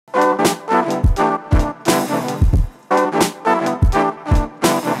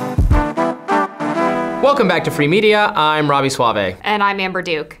Welcome back to Free Media. I'm Robby Soave. And I'm Amber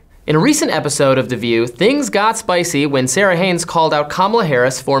Duke. In a recent episode of The View, things got spicy when Sarah Haynes called out Kamala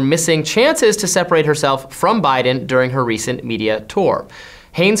Harris for missing chances to separate herself from Biden during her recent media tour.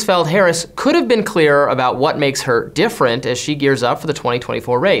 Haynes felt Harris could have been clearer about what makes her different as she gears up for the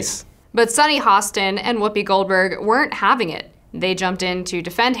 2024 race. But Sunny Hostin and Whoopi Goldberg weren't having it. They jumped in to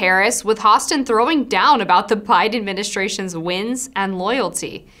defend Harris, with Hostin throwing down about the Biden administration's wins and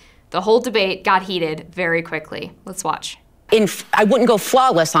loyalty. The whole debate got heated very quickly. Let's watch. I wouldn't go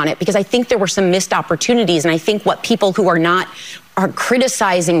flawless on it because I think there were some missed opportunities, and I think what people who are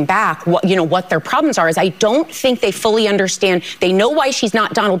criticizing back what their problems are is I don't think they fully understand. They know why she's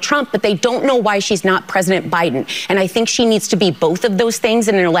not Donald Trump, but they don't know why she's not President Biden. And I think she needs to be both of those things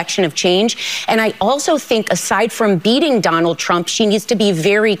in an election of change. And I also think aside from beating Donald Trump, she needs to be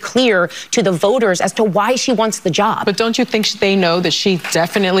very clear to the voters as to why she wants the job. But don't you think they know that she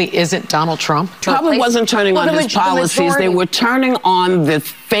definitely isn't Donald Trump? Probably wasn't turning on his policies. They were turning on the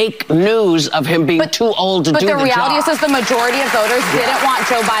fake news of him being too old to do the job. But the reality is the majority of voters didn't want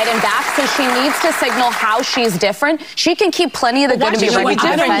Joe Biden back, so she needs to signal how she's different. She can keep plenty of the good to be right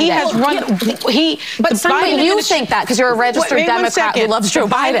behind He has run. But you think that because you're a registered Democrat who loves Joe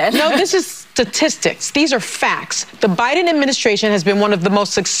Biden. No, this is statistics. These are facts. The Biden administration has been one of the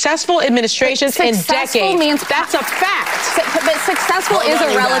most successful administrations in decades. That's a fact. But successful is a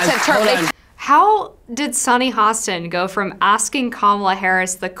relative term. How did Sunny Hostin go from asking Kamala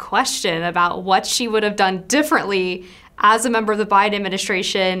Harris the question about what she would have done differently as a member of the Biden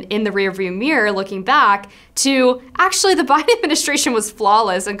administration in the rearview mirror looking back to actually the Biden administration was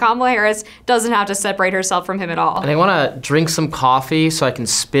flawless and Kamala Harris doesn't have to separate herself from him at all? And I want to drink some coffee so I can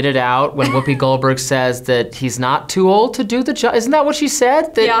spit it out when Whoopi Goldberg says that he's not too old to do the job. Isn't that what she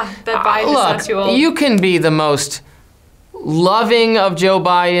said? Yeah, that Biden is not too old. You can be the most loving of Joe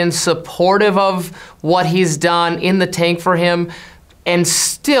Biden, supportive of what he's done, in the tank for him, and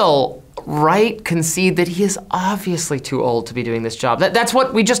still concede that he is obviously too old to be doing this job. That's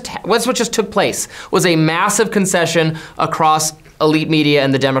what just took place, was a massive concession across elite media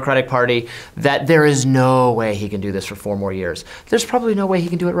and the Democratic Party that there is no way he can do this for 4 more years. There's probably no way he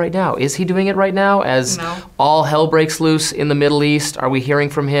can do it right now. Is he doing it right now as all hell breaks loose in the Middle East? Are we hearing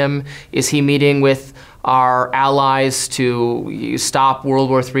from him? Is he meeting with our allies to stop World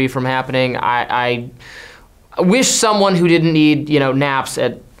War III from happening? I wish someone who didn't need naps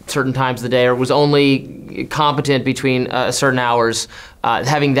at certain times of the day or was only competent between certain hours,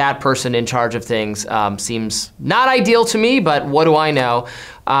 having that person in charge of things seems not ideal to me, but what do I know?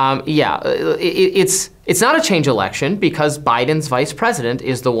 It's not a change election because Biden's vice president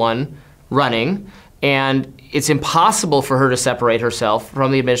is the one running, and it's impossible for her to separate herself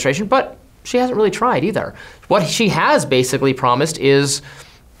from the administration, but she hasn't really tried either. What she has basically promised is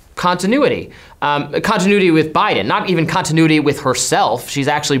continuity. Continuity with Biden, not even continuity with herself. She's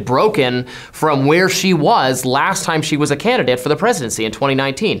actually broken from where she was last time she was a candidate for the presidency in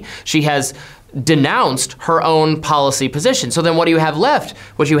 2019. She has denounced her own policy position. So then what do you have left?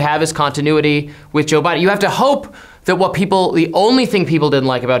 What you have is continuity with Joe Biden. You have to hope that the only thing people didn't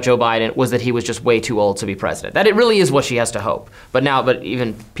like about Joe Biden was that he was just way too old to be president. That it really is what she has to hope. But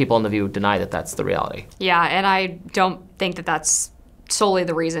even people in The View deny that that's the reality. Yeah, and I don't think that that's solely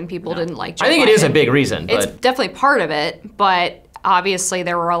the reason people didn't like Joe Biden. I think it is a big reason. It's definitely part of it, but obviously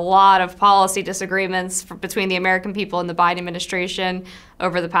there were a lot of policy disagreements between the American people and the Biden administration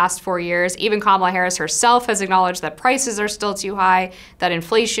over the past 4 years. Even Kamala Harris herself has acknowledged that prices are still too high, that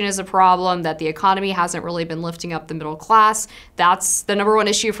inflation is a problem, that the economy hasn't really been lifting up the middle class. That's the number one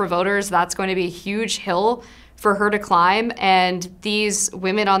issue for voters. That's going to be a huge hill for her to climb, and these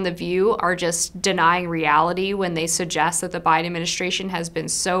women on The View are just denying reality when they suggest that the Biden administration has been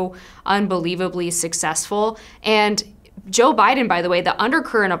so unbelievably successful. And Joe Biden, by the way, the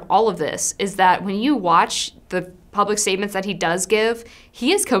undercurrent of all of this is that when you watch the public statements that he does give,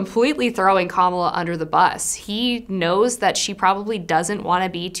 he is completely throwing Kamala under the bus. He knows that she probably doesn't want to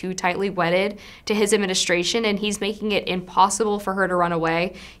be too tightly wedded to his administration, and he's making it impossible for her to run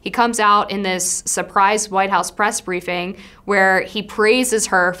away. He comes out in this surprise White House press briefing where he praises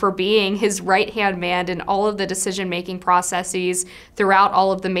her for being his right-hand man in all of the decision-making processes throughout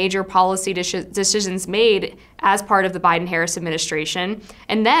all of the major policy decisions made as part of the Biden-Harris administration.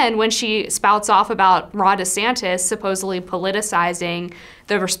 And then when she spouts off about Ron DeSantis supposedly politicizing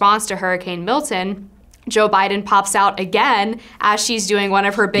the response to Hurricane Milton, Joe Biden pops out again as she's doing one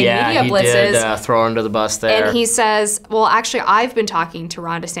of her big media blitzes. Yeah, he did throw her under the bus there. And he says, well, actually, I've been talking to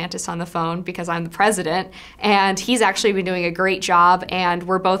Ron DeSantis on the phone because I'm the president, and he's actually been doing a great job, and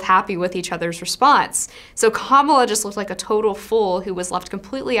we're both happy with each other's response. So Kamala just looked like a total fool who was left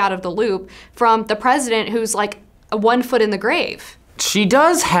completely out of the loop from the president who's like 1 foot in the grave. She's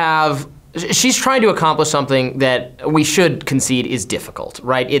trying to accomplish something that we should concede is difficult,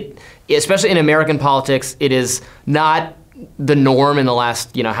 right? Especially in American politics, it is not the norm in the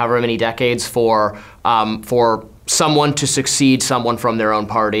last, however many decades for someone to succeed someone from their own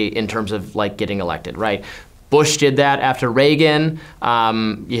party in terms of like getting elected, right? Bush did that after Reagan.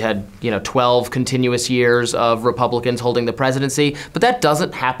 You had 12 continuous years of Republicans holding the presidency, but that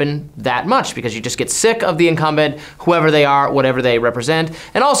doesn't happen that much because you just get sick of the incumbent, whoever they are, whatever they represent.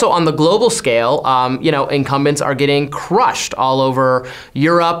 And also on the global scale, incumbents are getting crushed all over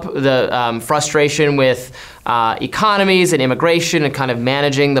Europe. The frustration with economies and immigration and kind of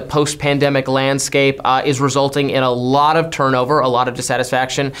managing the post-pandemic landscape is resulting in a lot of turnover, a lot of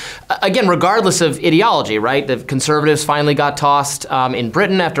dissatisfaction. Again, regardless of ideology, right? The conservatives finally got tossed in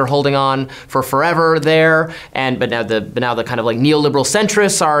Britain after holding on for forever there, but now the kind of like neoliberal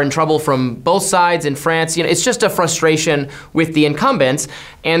centrists are in trouble from both sides in France. It's just a frustration with the incumbents,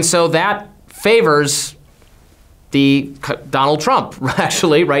 and so that favors the Donald Trump,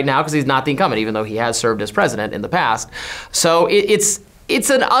 actually, right now, because he's not the incumbent, even though he has served as president in the past. So it's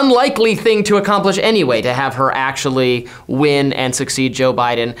an unlikely thing to accomplish anyway, to have her actually win and succeed Joe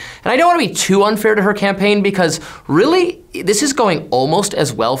Biden. And I don't want to be too unfair to her campaign because really, this is going almost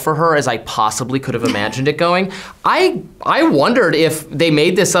as well for her as I possibly could have imagined it going. I wondered if they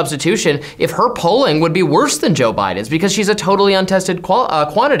made this substitution, if her polling would be worse than Joe Biden's because she's a totally untested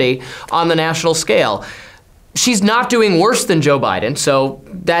quantity on the national scale. She's not doing worse than Joe Biden, so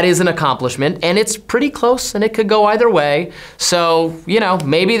that is an accomplishment, and it's pretty close, and it could go either way. So,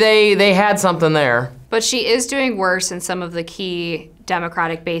 maybe they had something there. But she is doing worse in some of the key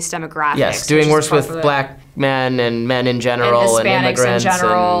Democratic-based demographics. Yes, doing worse with black men and men in general, and Hispanics immigrants in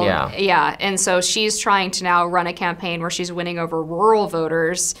general. Yeah, and so she's trying to now run a campaign where she's winning over rural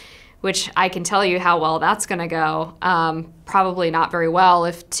voters, which I can tell you how well that's going to go. Probably not very well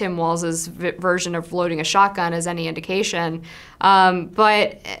if Tim Walz's version of loading a shotgun is any indication.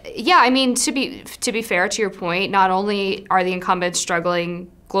 But yeah, I mean, to be fair to your point, not only are the incumbents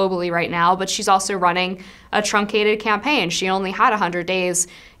struggling globally right now, but she's also running a truncated campaign. She only had 100 days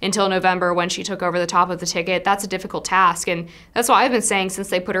until November when she took over the top of the ticket. That's a difficult task, and that's why I've been saying since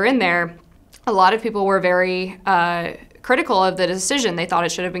they put her in there, a lot of people were very critical of the decision. They thought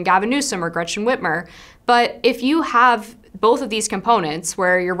it should have been Gavin Newsom or Gretchen Whitmer. But if you have both of these components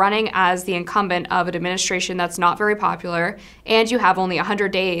where you're running as the incumbent of an administration that's not very popular and you have only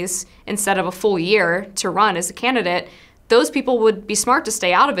 100 days instead of a full year to run as a candidate, those people would be smart to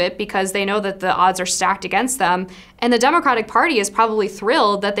stay out of it because they know that the odds are stacked against them. And the Democratic Party is probably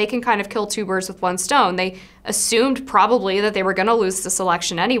thrilled that they can kind of kill two birds with one stone. They assumed probably that they were going to lose this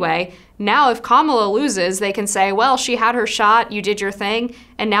election anyway. Now, if Kamala loses, they can say, well, she had her shot, you did your thing,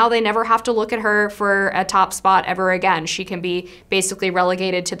 and now they never have to look at her for a top spot ever again. She can be basically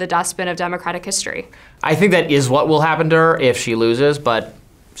relegated to the dustbin of Democratic history. I think that is what will happen to her if she loses, but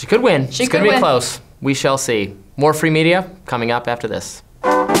she could win. It's going to be close. We shall see. More free media coming up after this.